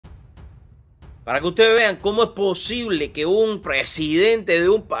Para que ustedes vean cómo es posible que un presidente de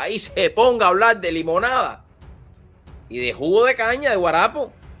un país se ponga a hablar de limonada y de jugo de caña, de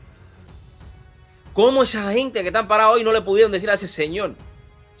guarapo. ¿Cómo esa gente que están parados hoy no le pudieron decir a ese señor?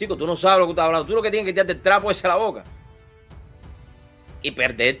 Chico, tú no sabes lo que estás hablando. Tú lo que tienes que tirarte el trapo ese a la boca y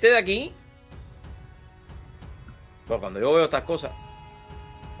perderte de aquí. Pero cuando yo veo estas cosas,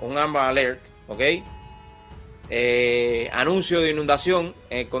 un Amber Alert, ¿ok? Anuncio de inundación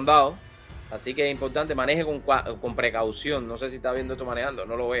en el condado. Así que es importante, maneje con precaución. No sé si está viendo esto manejando,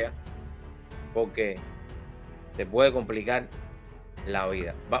 no lo vea, porque se puede complicar la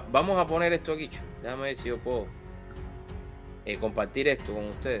vida. Vamos a poner esto aquí. Déjame ver si yo puedo compartir esto con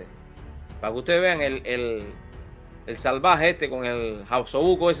ustedes, para que ustedes vean el salvaje este con el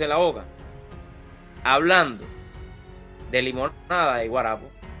jausobuco ese en la boca, hablando de limonada y guarapo.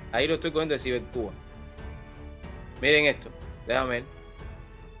 Ahí lo estoy cogiendo de Cibercuba. Miren esto, déjame ver.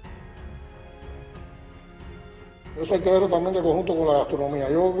 Eso hay que verlo también de conjunto con la gastronomía.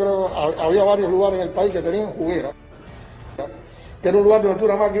 Yo creo que había varios lugares en el país que tenían juguera, que era un lugar donde tú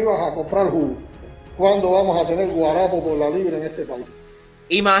nada más que ibas a comprar jugo. ¿Cuándo vamos a tener guarapo por la libre en este país?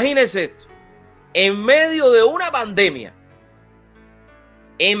 Imagínense esto, en medio de una pandemia,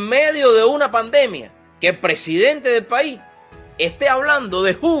 que el presidente del país esté hablando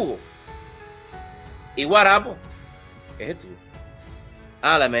de jugo y guarapo. ¿Qué es esto?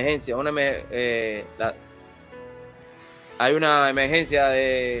 La emergencia, hay una emergencia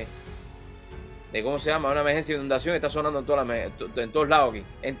de ¿cómo se llama? Una emergencia de inundación. Está sonando en todos lados aquí,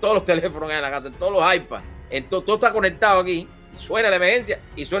 en todos los teléfonos en la casa, en todos los iPads, todo está conectado aquí. Suena la emergencia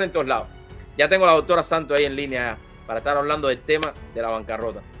y suena en todos lados. Ya tengo a la doctora Santos ahí en línea para estar hablando del tema de la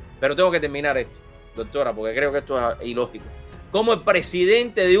bancarrota, pero tengo que terminar esto, doctora, porque creo que esto es ilógico. Como el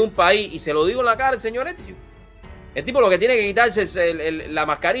presidente de un país, y se lo digo en la cara al señor este, el tipo lo que tiene que quitarse es la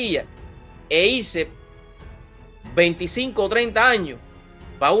mascarilla e irse 25 o 30 años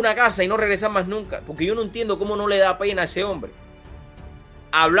para una casa y no regresar más nunca, porque yo no entiendo cómo no le da pena a ese hombre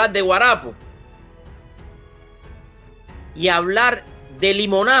hablar de guarapo y hablar de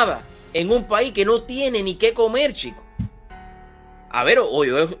limonada en un país que no tiene ni qué comer, chico. A ver,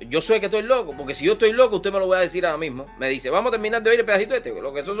 yo soy el que estoy loco, porque si yo estoy loco, usted me lo voy a decir ahora mismo. Me dice, vamos a terminar de oír el pedacito este,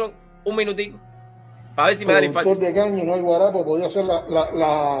 lo que eso son un minutico, para ver si me da el infarto. De caña, no hay guarapo, podría ser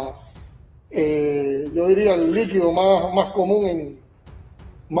yo diría el líquido más común en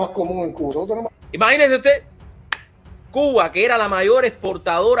Cuba. Imagínese usted, Cuba, que era la mayor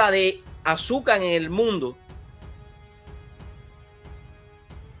exportadora de azúcar en el mundo,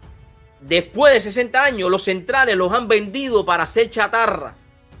 después de 60 años, los centrales los han vendido para hacer chatarra,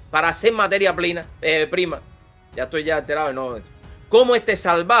 para hacer materia prima. Ya estoy alterado. No. Como este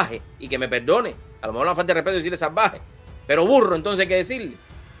salvaje, y que me perdone, a lo mejor no falta de respeto decirle salvaje, pero burro, entonces hay que decirle.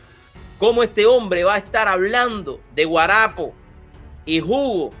 ¿Cómo este hombre va a estar hablando de guarapo y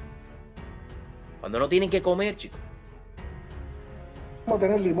jugo cuando no tienen que comer, chicos? Vamos a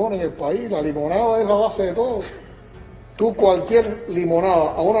tener limón en el país. La limonada es la base de todo. Tú cualquier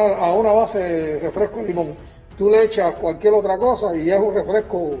limonada a una base de refresco de limón, tú le echas cualquier otra cosa y ya es un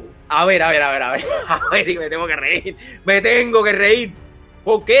refresco. A ver, y me tengo que reír,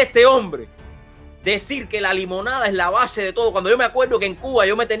 porque este hombre decir que la limonada es la base de todo, cuando yo me acuerdo que en Cuba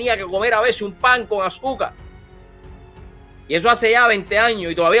yo me tenía que comer a veces un pan con azúcar, y eso hace ya 20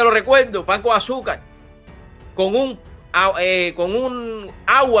 años y todavía lo recuerdo, pan con azúcar, con un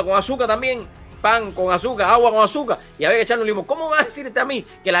agua con azúcar también, pan con azúcar, agua con azúcar, y había que echarle un limón. ¿Cómo va a decirte a mí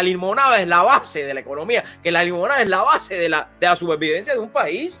que la limonada es la base de la economía, que la limonada es la base de la supervivencia de un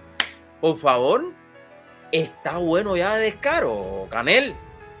país? Por favor, está bueno ya de descaro, Canel.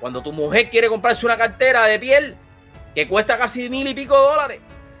 Cuando tu mujer quiere comprarse una cartera de piel que cuesta casi $1000 y pico.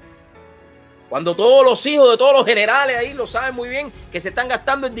 Cuando todos los hijos de todos los generales ahí lo saben muy bien, que se están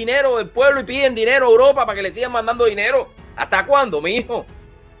gastando el dinero del pueblo y piden dinero a Europa para que le sigan mandando dinero. ¿Hasta cuándo, mi hijo?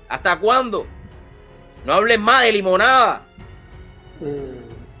 ¿Hasta cuándo? No hables más de limonada.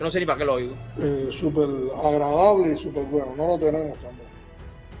 No sé ni para qué lo digo. Súper agradable y súper bueno. No lo tenemos tampoco.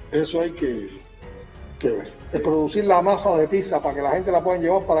 Eso hay que ver. Es producir la masa de pizza para que la gente la pueda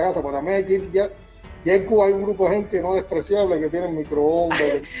llevar para casa, porque también hay que ir ya en Cuba hay un grupo de gente no despreciable que tienen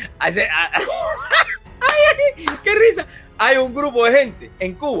microondas. ¡Qué risa! Hay un grupo de gente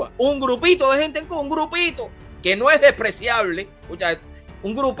en Cuba, un grupito de gente en Cuba, un grupito que no es despreciable, escucha esto,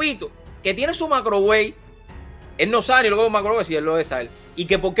 un grupito que tiene su microwave. Él no sabe ni lo que es un microwave, si él lo sabe. Y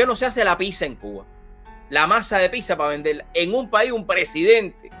que por qué no se hace la pizza en Cuba, la masa de pizza para venderla en un país, un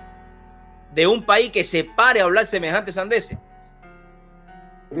presidente de un país que se pare a hablar semejantes sandeces.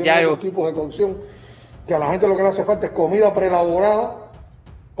 Tiene otros tipos de cocción, que a la gente lo que le hace falta es comida preelaborada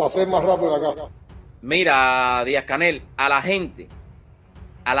para hacer más rápido la casa. Mira, Díaz Canel, a la gente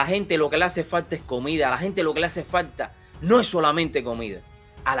lo que le hace falta es comida, a la gente lo que le hace falta no es solamente comida,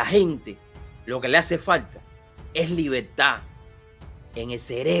 a la gente lo que le hace falta es libertad en el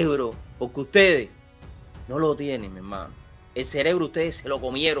cerebro, porque ustedes no lo tienen, mi hermano. El cerebro ustedes se lo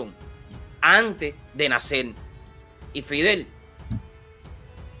comieron antes de nacer. Y Fidel,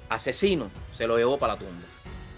 asesino, se lo llevó para la tumba.